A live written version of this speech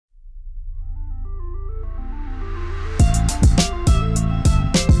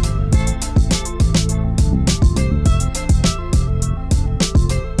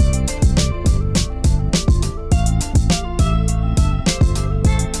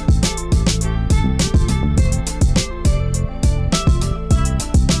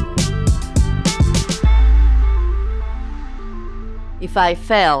If I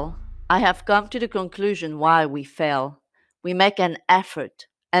fail, I have come to the conclusion why we fail. We make an effort,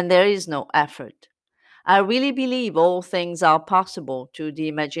 and there is no effort. I really believe all things are possible to the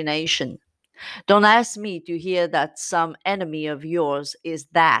imagination. Don't ask me to hear that some enemy of yours is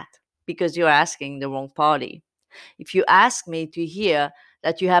that, because you're asking the wrong party. If you ask me to hear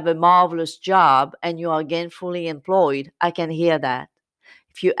that you have a marvelous job and you are gainfully employed, I can hear that.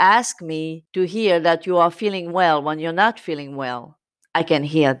 If you ask me to hear that you are feeling well when you're not feeling well, I can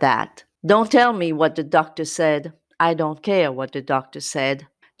hear that. Don't tell me what the doctor said. I don't care what the doctor said.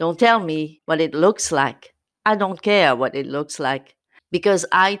 Don't tell me what it looks like. I don't care what it looks like, because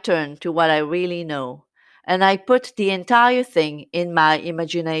I turn to what I really know, and I put the entire thing in my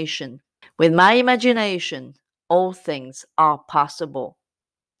imagination. With my imagination, all things are possible.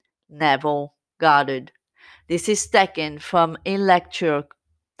 Neville Goddard. This is taken from a lecture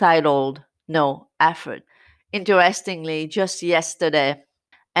titled No Effort. Interestingly, just yesterday,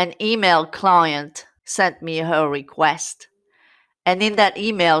 an email client sent me her request. And in that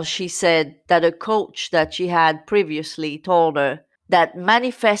email, she said that a coach that she had previously told her that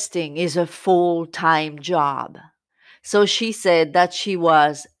manifesting is a full-time job. So she said that she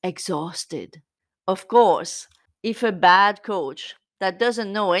was exhausted. Of course, if a bad coach that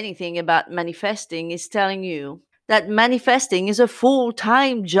doesn't know anything about manifesting is telling you that manifesting is a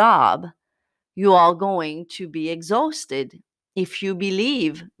full-time job, you are going to be exhausted if you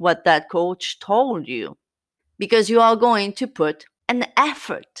believe what that coach told you, because you are going to put an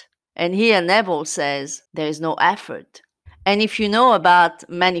effort. And here Neville says there is no effort. And if you know about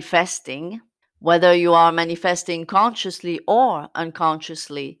manifesting, whether you are manifesting consciously or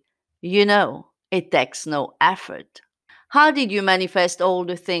unconsciously, you know it takes no effort. How did you manifest all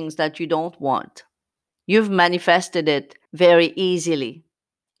the things that you don't want? You've manifested it very easily.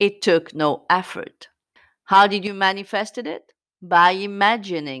 It took no effort. How did you manifested it? By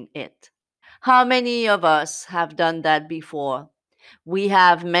imagining it. How many of us have done that before? We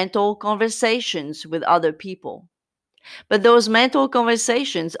have mental conversations with other people. But those mental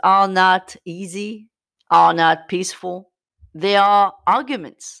conversations are not easy, are not peaceful. They are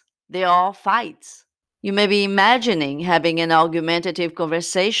arguments. They are fights. You may be imagining having an argumentative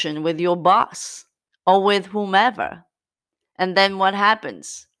conversation with your boss or with whomever. And then what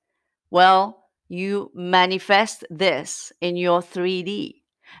happens? Well, you manifest this in your 3D,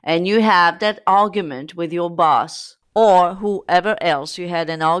 and you have that argument with your boss or whoever else you had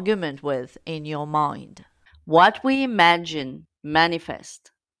an argument with in your mind. What we imagine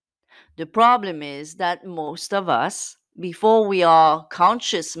manifest. The problem is that most of us, before we are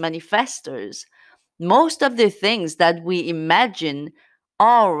conscious manifestors, most of the things that we imagine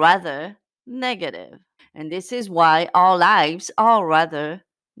are rather negative. And this is why our lives are rather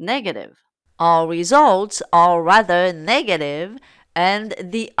negative. Our results are rather negative and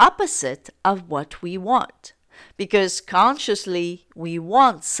the opposite of what we want. Because consciously we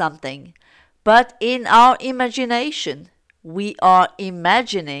want something, but in our imagination we are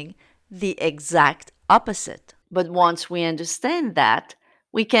imagining the exact opposite. But once we understand that,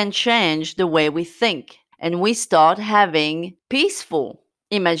 we can change the way we think, and we start having peaceful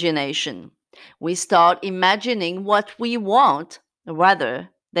imagination. We start imagining what we want rather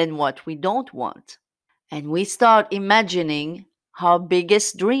than what we don't want. And we start imagining our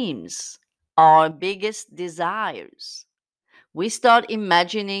biggest dreams, our biggest desires. We start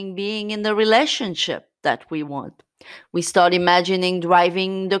imagining being in the relationship that we want. We start imagining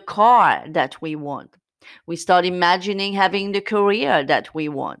driving the car that we want. We start imagining having the career that we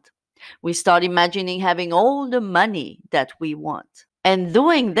want. We start imagining having all the money that we want. And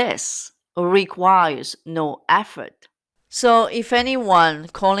doing this requires no effort. So if anyone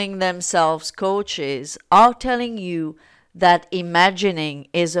calling themselves coaches are telling you that imagining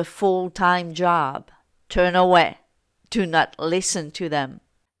is a full-time job, turn away. Do not listen to them.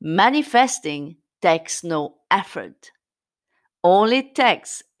 Manifesting takes no effort. All it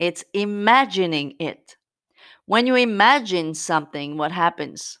takes is imagining it. When you imagine something, what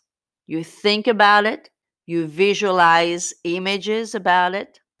happens? You think about it, you visualize images about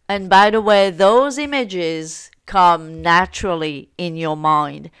it. And by the way, those images come naturally in your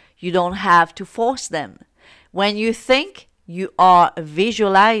mind. You don't have to force them. When you think, you are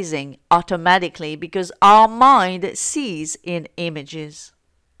visualizing automatically because our mind sees in images.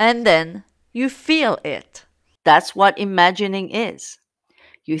 And then you feel it. That's what imagining is.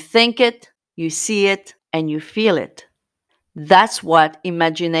 You think it, you see it, and you feel it. That's what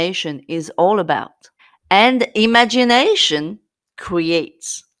imagination is all about. And imagination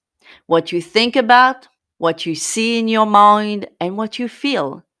creates. What you think about, what you see in your mind, and what you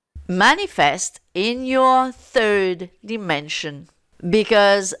feel manifest in your third dimension.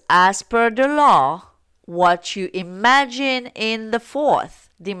 Because as per the law, what you imagine in the fourth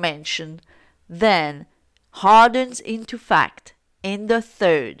dimension then hardens into fact in the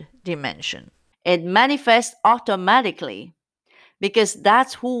third dimension. It manifests automatically because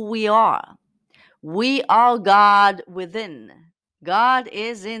that's who we are. We are God within. God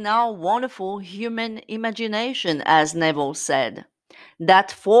is in our wonderful human imagination, as Neville said.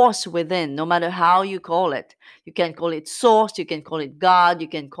 That force within, no matter how you call it. You can call it source, you can call it God, you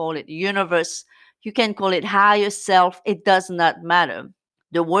can call it universe, you can call it higher self. It does not matter.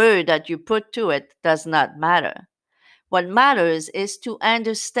 The word that you put to it does not matter. What matters is to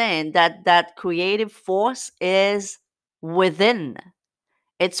understand that that creative force is within.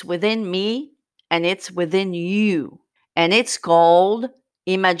 It's within me and it's within you. And it's called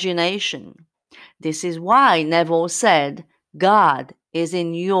imagination. This is why Neville said, God is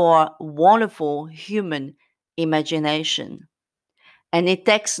in your wonderful human imagination. And it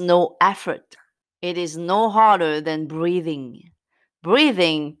takes no effort. It is no harder than breathing.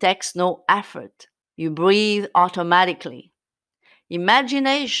 Breathing takes no effort. You breathe automatically.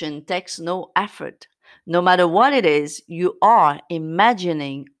 Imagination takes no effort. No matter what it is, you are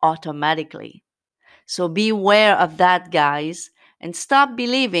imagining automatically. So beware of that, guys, and stop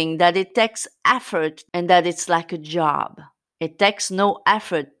believing that it takes effort and that it's like a job. It takes no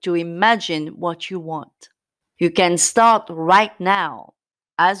effort to imagine what you want. You can start right now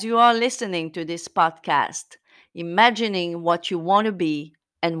as you are listening to this podcast, imagining what you want to be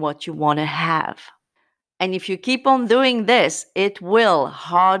and what you want to have. And if you keep on doing this, it will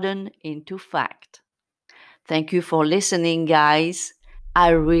harden into fact. Thank you for listening, guys. I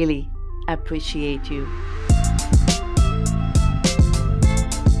really appreciate you.